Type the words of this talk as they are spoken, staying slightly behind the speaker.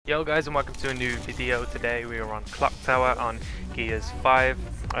Yo guys, and welcome to a new video. Today we are on CLOCKTOWER on Gears 5.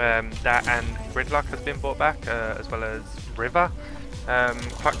 That and Gridlock has been brought back, as well as River.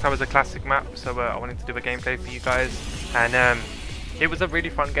 CLOCKTOWER is a classic map, so I wanted to do a gameplay for you guys, and it was a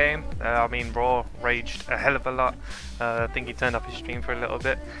really fun game. I mean, Raw raged a hell of a lot. I think he turned off his stream for a little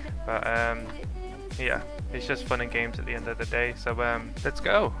bit, but yeah, it's just fun and games at the end of the day. So let's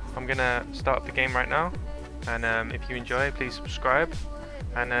go. I'm gonna start the game right now, and if you enjoy, please subscribe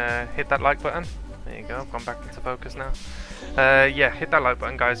and hit that like button. There you go, I've gone back into focus now. Yeah, hit that like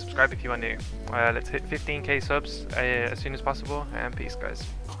button guys, subscribe if you are new. Let's hit 15k subs as soon as possible, and peace guys.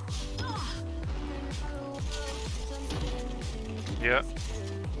 Yeah.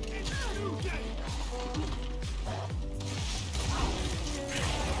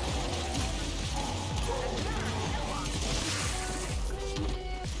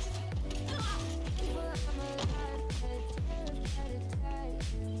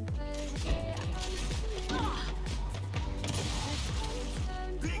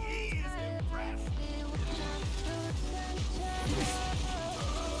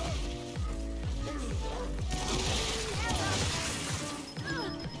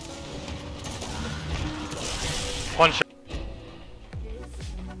 One shot.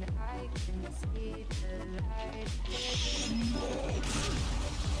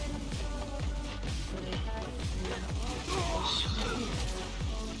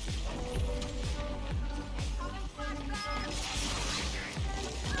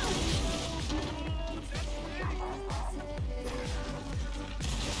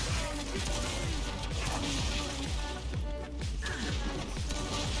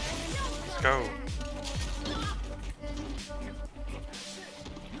 Let's go.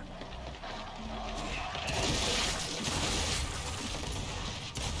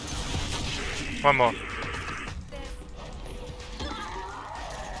 One more.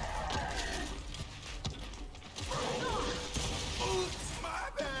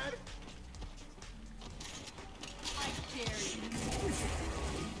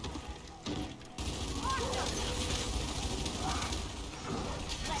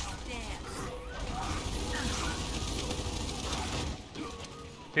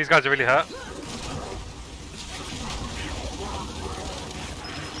 These guys are really hurt.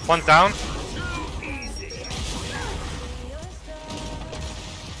 One's down.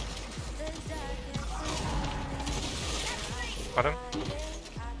 Got him.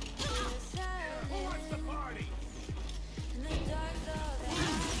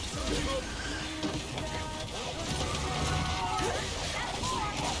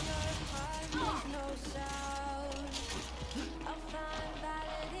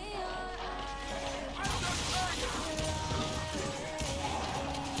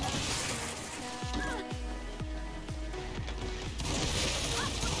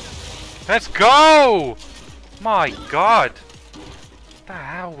 Let's go! My god! What the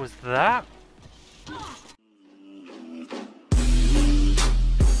hell was that?